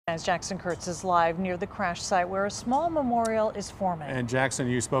As Jackson Kurtz is live near the crash site where a small memorial is forming. And Jackson,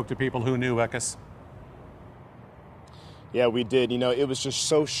 you spoke to people who knew Eckes. Yeah, we did. You know, it was just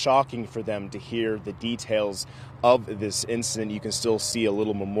so shocking for them to hear the details of this incident. You can still see a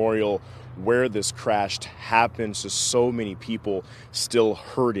little memorial where this crash happened. So many people still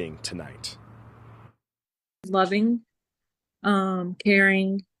hurting tonight. Loving,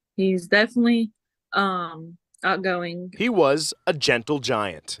 caring. He's definitely outgoing. He was a gentle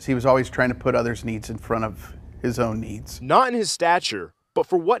giant. He was always trying to put others' needs in front of his own needs. Not in his stature, but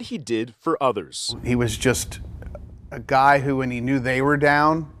for what he did for others. He was just a guy who, when he knew they were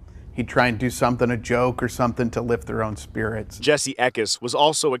down, he'd try and do something, a joke or something, to lift their own spirits. Jesse Eckes was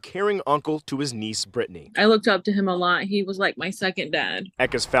also a caring uncle to his niece, Brittany. I looked up to him a lot. He was like my second dad.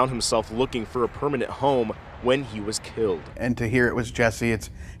 Eckes found himself looking for a permanent home when he was killed. And to hear it was Jesse, it's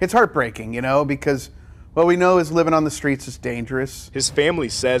heartbreaking, you know, because what we know is living on the streets is dangerous. His family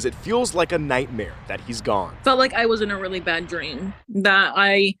says it feels like a nightmare that he's gone. Felt like I was in a really bad dream that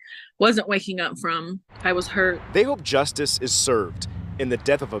I wasn't waking up from. I was hurt. They hope justice is served in the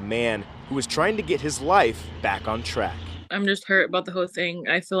death of a man who was trying to get his life back on track. I'm just hurt about the whole thing.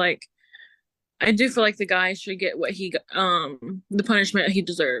 I do feel like the guy should get what the punishment he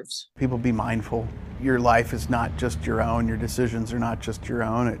deserves. People, be mindful. Your life is not just your own. Your decisions are not just your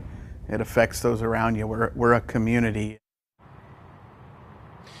own. It affects those around you. We're a community.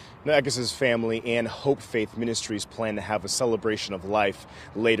 Now, Eckes' family and Hope Faith Ministries plan to have a celebration of life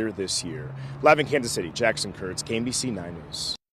later this year. Live in Kansas City, Jackson Kurtz, KMBC 9 News.